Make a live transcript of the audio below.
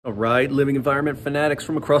All right, living environment fanatics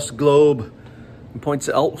from across the globe and points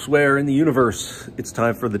elsewhere in the universe. It's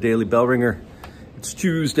time for the Daily Bellringer. It's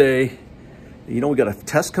Tuesday. You know, we got a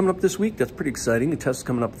test coming up this week. That's pretty exciting. The test is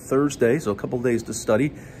coming up Thursday, so a couple of days to study.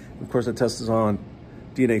 And of course, the test is on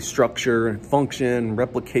DNA structure and function,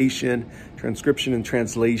 replication, transcription and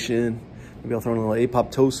translation. Maybe I'll throw in a little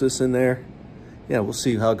apoptosis in there. Yeah, we'll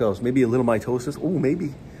see how it goes. Maybe a little mitosis. Oh,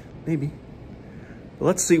 maybe. But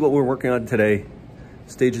let's see what we're working on today.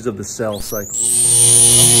 Stages of the cell cycle.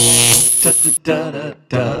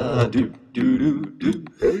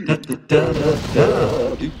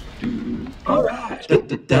 All right.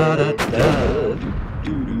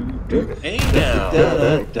 Hey now.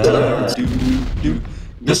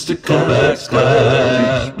 Mr. Kovacs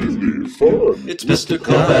class. It's Mr.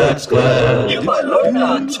 Kovacs class. You might learn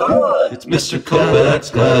a ton. It's Mr.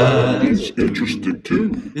 Kovacs class. It's interesting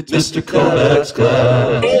too. It's Mr. Kovacs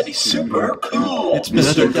class. And he's super cool. It's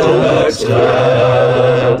Mr. Kovacs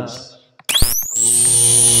class.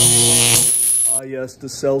 Ah, yes, the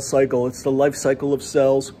cell cycle. It's the life cycle of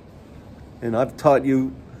cells. And I've taught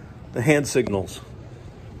you the hand signals.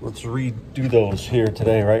 Let's redo those here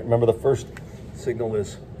today, right? Remember the first signal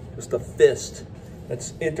is just a fist.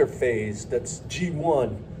 That's interphase. That's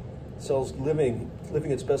G1. Cell's living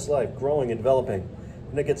its best life, growing and developing.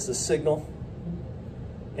 And it gets the signal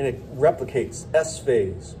and it replicates S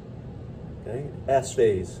phase. Okay, S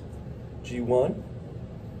phase. G1,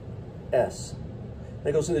 S. Then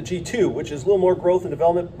it goes into G2, which is a little more growth and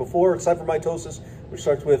development before, except for mitosis, which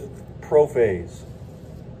starts with prophase.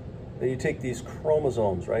 Then you take these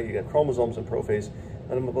chromosomes, right? You got chromosomes in prophase,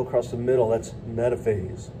 and them go across the middle, that's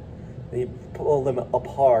metaphase. Then you pull them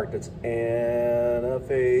apart, that's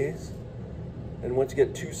anaphase. And once you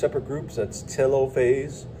get two separate groups, that's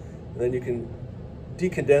telophase. And then you can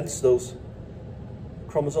decondense those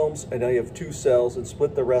chromosomes, and now you have two cells and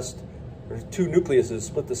split the rest, or two nucleuses,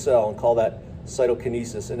 split the cell and call that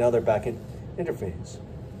cytokinesis. And now they're back in interphase.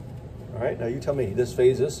 All right, now you tell me, this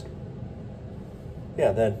phase is?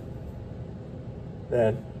 Yeah, then,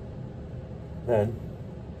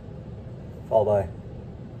 followed by,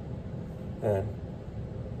 then,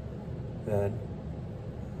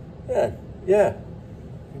 yeah.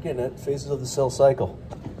 Again, that phases of the cell cycle.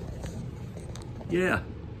 Yeah,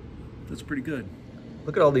 that's pretty good.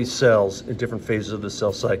 Look at all these cells in different phases of the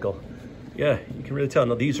cell cycle. Yeah, you can really tell.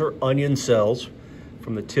 Now, these are onion cells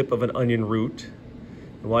from the tip of an onion root.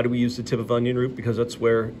 And why do we use the tip of onion root? Because that's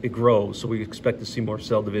where it grows. So we expect to see more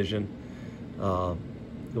cell division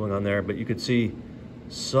going on there. But you can see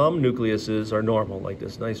some nucleuses are normal, like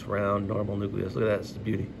this nice round normal nucleus. Look at that, it's the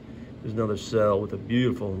beauty. There's another cell with a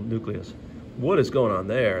beautiful nucleus. What is going on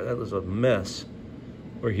there? That was a mess.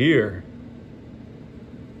 Or here,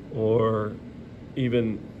 or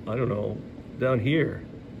even, I don't know, down here,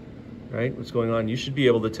 right? What's going on? You should be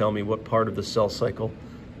able to tell me what part of the cell cycle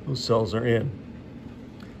those cells are in.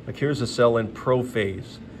 Like here's a cell in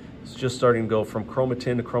prophase. It's just starting to go from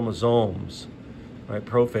chromatin to chromosomes, right?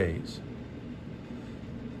 Prophase.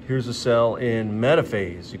 Here's a cell in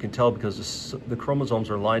metaphase. You can tell because the chromosomes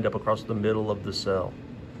are lined up across the middle of the cell.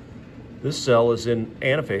 This cell is in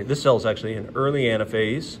anaphase. This cell is actually in early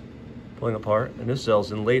anaphase, pulling apart, and this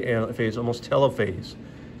cell's in late anaphase, almost telophase,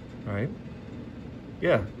 all right?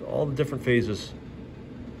 Yeah, all the different phases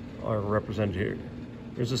are represented here.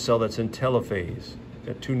 Here's a cell that's in telophase.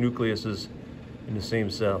 Got two nucleuses in the same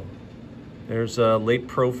cell. There's a late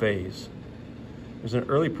prophase. There's an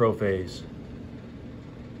early prophase.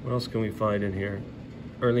 What else can we find in here?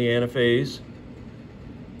 Early anaphase.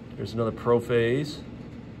 There's another prophase.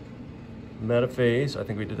 Metaphase. I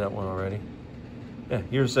think we did that one already. Yeah,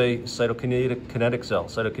 here's a cytokinetic cell,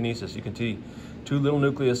 cytokinesis. You can see two little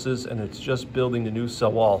nucleuses and it's just building the new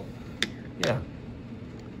cell wall. Yeah.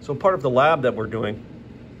 So part of the lab that we're doing,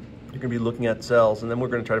 you're going to be looking at cells, and then we're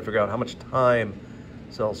going to try to figure out how much time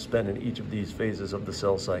cells spend in each of these phases of the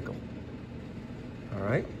cell cycle. All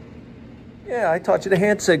right? Yeah, I taught you the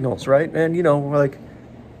hand signals, right? And, you know, we're like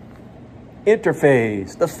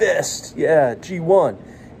interphase, the fist, yeah, G1,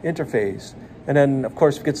 interphase. And then, of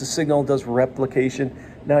course, it gets a signal, does replication.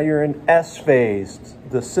 Now you're in S phase,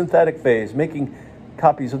 the synthetic phase, making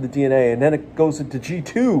copies of the DNA. And then it goes into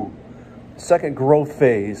G2, second growth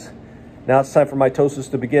phase. Now it's time for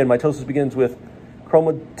mitosis to begin. Mitosis begins with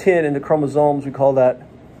chromatin into chromosomes. We call that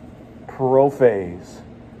prophase.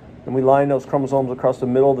 And we line those chromosomes across the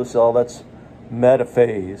middle of the cell. That's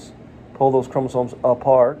metaphase. Pull those chromosomes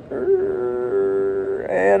apart.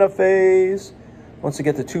 Anaphase. Once you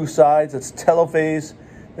get to two sides, that's telophase.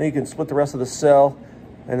 Then you can split the rest of the cell,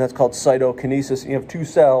 and that's called cytokinesis. You have two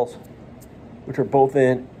cells, which are both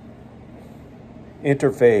in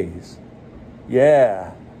interphase.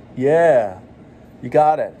 Yeah, yeah, you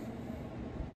got it.